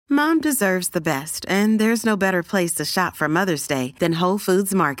Mom deserves the best, and there's no better place to shop for Mother's Day than Whole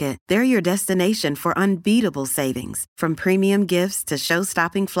Foods Market. They're your destination for unbeatable savings, from premium gifts to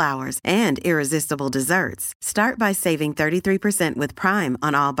show-stopping flowers and irresistible desserts. Start by saving 33% with Prime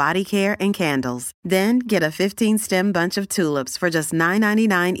on all body care and candles. Then get a 15-stem bunch of tulips for just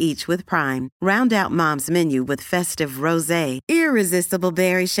 $9.99 each with Prime. Round out Mom's menu with festive rosé, irresistible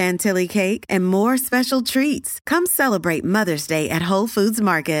berry chantilly cake, and more special treats. Come celebrate Mother's Day at Whole Foods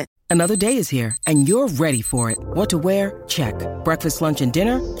Market. Another day is here, and you're ready for it. What to wear? Check. Breakfast, lunch, and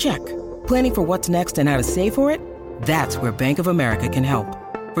dinner? Check. Planning for what's next and how to save for it? That's where Bank of America can help.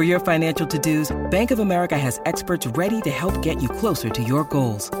 For your financial to-dos, Bank of America has experts ready to help get you closer to your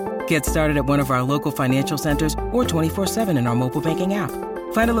goals. Get started at one of our local financial centers or 24/7 in our mobile banking app.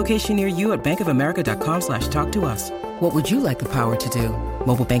 Find a location near you at bankofamerica.com/talktous. What would you like the power to do?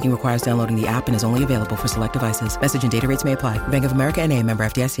 Mobile banking requires downloading the app and is only available for select devices. Message and data rates may apply. Bank of America N.A., member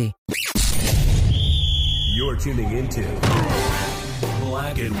FDIC. You're tuning into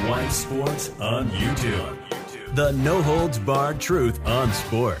Black and White Sports on YouTube. The no-holds-barred truth on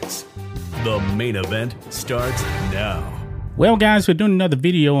sports. The main event starts now. Well, guys, we're doing another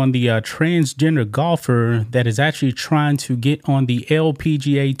video on the transgender golfer that is actually trying to get on the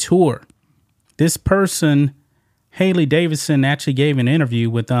LPGA Tour. This person, Hailey Davidson, actually gave an interview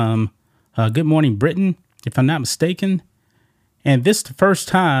with Good Morning Britain, if I'm not mistaken. And this is the first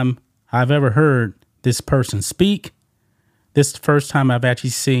time I've ever heard this person speak. This is the first time I've actually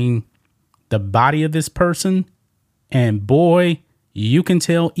seen the body of this person. And boy, you can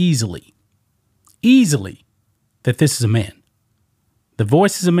tell easily that this is a man. The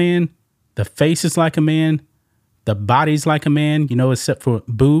voice is a man. The face is like a man. The body's like a man, you know, except for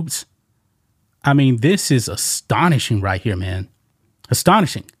boobs. I mean, this is astonishing right here, man.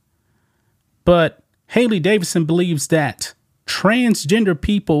 Astonishing. But Hailey Davidson believes that transgender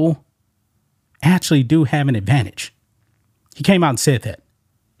people actually do have an advantage. He came out and said that.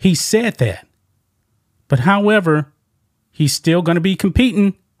 He said that. But however, he's still going to be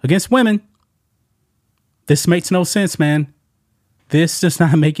competing against women. This makes no sense, man. This does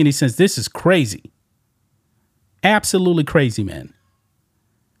not make any sense. This is crazy. Absolutely crazy, man.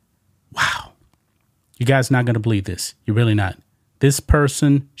 Wow. You guys are not going to believe this. You're really not. This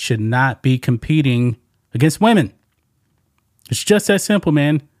person should not be competing against women. It's just that simple,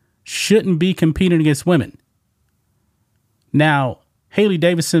 man. Shouldn't be competing against women. Now, Hailey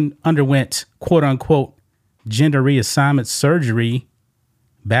Davidson underwent, quote unquote, gender reassignment surgery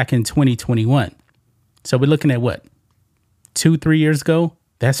back in 2021. So we're looking at what? 2-3 years ago?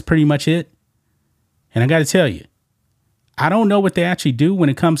 That's pretty much it. And I got to tell you, I don't know what they actually do when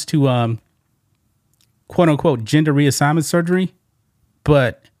it comes to, quote unquote, gender reassignment surgery.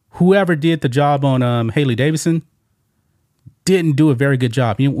 But whoever did the job on Hailey Davidson didn't do a very good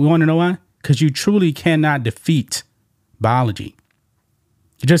job. We want to know why? Because you truly cannot defeat biology.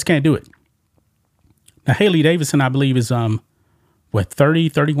 You just can't do it. Now, Hailey Davidson, I believe, is 30,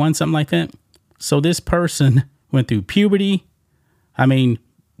 31, something like that. So this person went through puberty. I mean,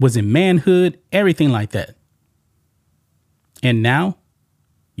 was in manhood, everything like that. And now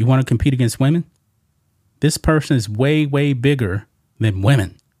you want to compete against women? This person is way, way bigger than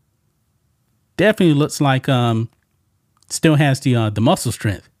women. Definitely looks like still has the muscle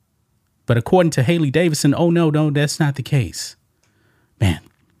strength. But according to Hailey Davidson, oh no, that's not the case. Man,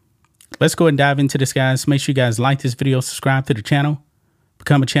 let's go ahead and dive into this, guys. Make sure you guys like this video, subscribe to the channel,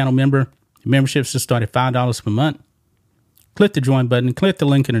 become a channel member. Memberships just start at $5 per month. Click the join button, click the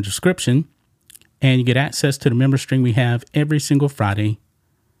link in the description, and you get access to the member stream we have every single Friday.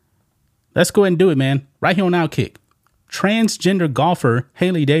 Let's go ahead and do it, man. Right here on Outkick. Transgender golfer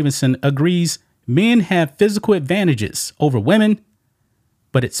Hailey Davidson agrees men have physical advantages over women,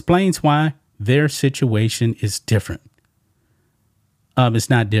 but explains why their situation is different.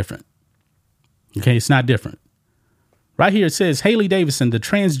 It's not different. Okay, it's not different. Right here it says Hailey Davidson, the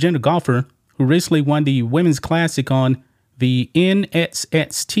transgender golfer who recently won the Women's Classic on the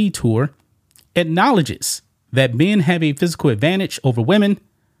NXT Tour, acknowledges that men have a physical advantage over women,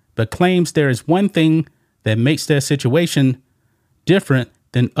 but claims there is one thing that makes their situation different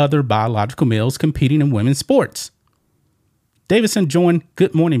than other biological males competing in women's sports. Davidson joined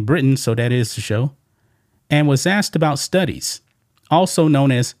Good Morning Britain, so that is the show, and was asked about studies, also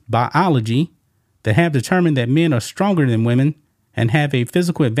known as biology, that have determined that men are stronger than women and have a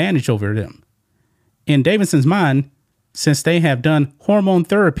physical advantage over them. In Davidson's mind, since they have done hormone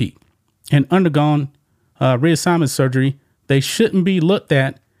therapy and undergone reassignment surgery, they shouldn't be looked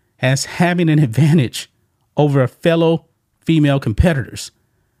at as having an advantage over fellow female competitors.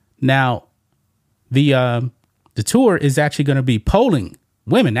 Now, the tour is actually going to be polling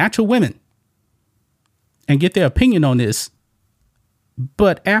women, actual women, and get their opinion on this.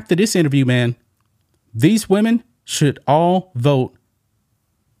 But after this interview, man, these women should all vote.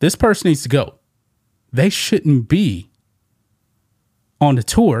 This person needs to go. They shouldn't be on the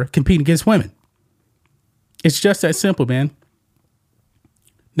tour competing against women. It's just that simple, man.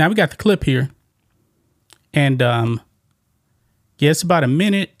 Now we got the clip here. And it's about 1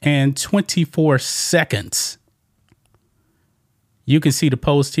 minute and 24 seconds. You can see the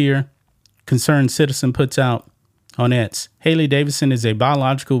post here. Concerned citizen puts out on X. Hailey Davidson is a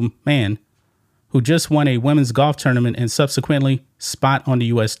biological man who just won a women's golf tournament and subsequently spot on the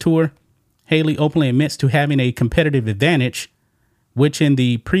U.S. tour. Hailey openly admits to having a competitive advantage, which in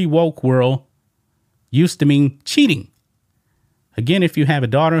the pre-woke world used to mean cheating. Again, if you have a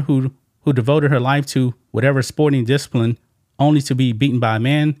daughter who devoted her life to whatever sporting discipline only to be beaten by a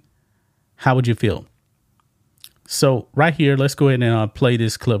man, how would you feel? So right here, let's go ahead and play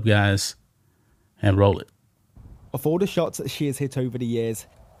this clip, guys, and roll it. Of all the shots that she has hit over the years,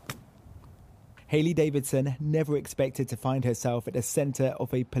 Hailey Davidson never expected to find herself at the center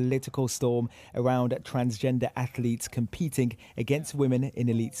of a political storm around transgender athletes competing against women in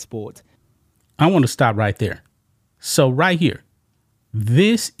elite sport. I want to stop right there. So right here,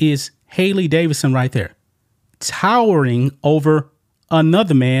 this is Hailey Davidson right there, towering over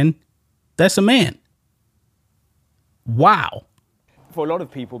another man that's a man. Wow. For a lot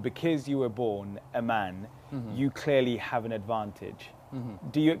of people, because you were born a man, you clearly have an advantage.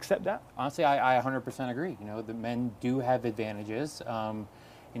 Do you accept that? Honestly, I 100% agree. You know, the men do have advantages. You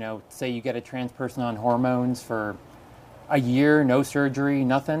know, say you get a trans person on hormones for a year, no surgery,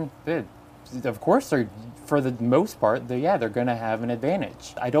 nothing. Of course, for the most part, they're going to have an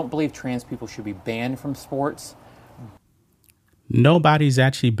advantage. I don't believe trans people should be banned from sports. Nobody's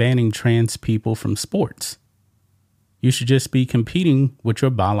actually banning trans people from sports. You should just be competing with your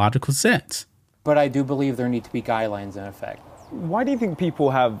biological sex. But I do believe there need to be guidelines in effect. Why do you think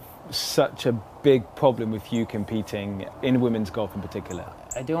people have such a big problem with you competing in women's golf in particular?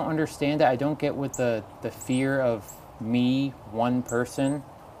 I don't understand it. I don't get what the fear of me, one person,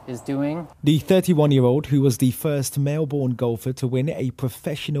 is doing. The 31-year-old, who was the first male-born golfer to win a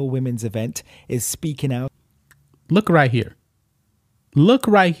professional women's event, is speaking out. Look right here. Look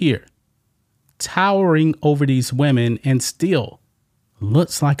right here. Towering over these women and still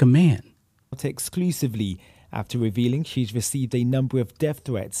looks like a man. Exclusively after revealing she's received a number of death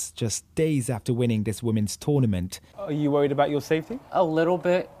threats just days after winning this women's tournament. Are you worried about your safety? A little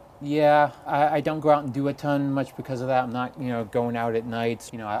bit, yeah. I don't go out and do a ton much because of that. I'm not, going out at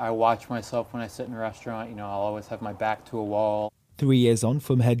nights. I watch myself when I sit in a restaurant. I'll always have my back to a wall. 3 years on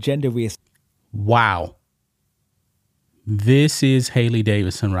from her gender reassignment. Wow. This is Hailey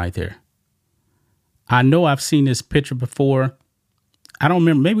Davidson right there. I know I've seen this picture before. I don't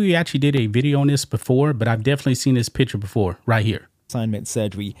remember. Maybe we actually did a video on this before, but I've definitely seen this picture before right here. Assignment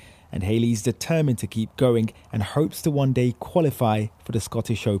surgery, and Hailey's determined to keep going and hopes to one day qualify for the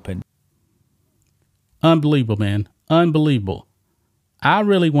Scottish Open. Unbelievable, man. Unbelievable. I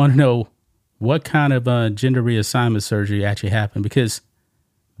really want to know what kind of gender reassignment surgery actually happened, because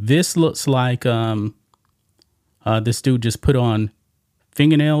this looks like this dude just put on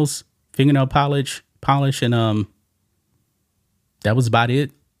fingernail polish, and that was about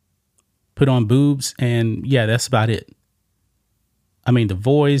it. Put on boobs, and yeah, that's about it. I mean, the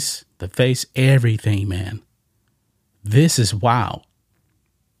voice, the face, everything, man. This is wild.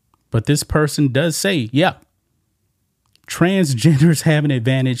 But this person does say, yeah, transgenders have an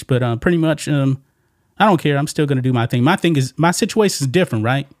advantage, but pretty much, I don't care. I'm still going to do my thing. My situation is different,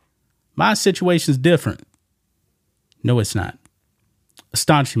 right? My situation is different. No, it's not.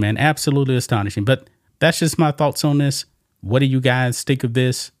 Astonishing, man. Absolutely astonishing. But that's just my thoughts on this. What do you guys think of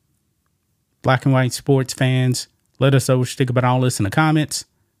this? Black and white sports fans, let us know what you think about all this in the comments.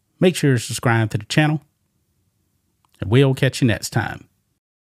 Make sure to subscribe to the channel, and we'll catch you next time.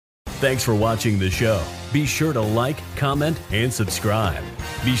 Thanks for watching the show. Be sure to like, comment, and subscribe.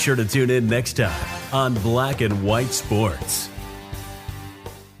 Be sure to tune in next time on Black and White Sports.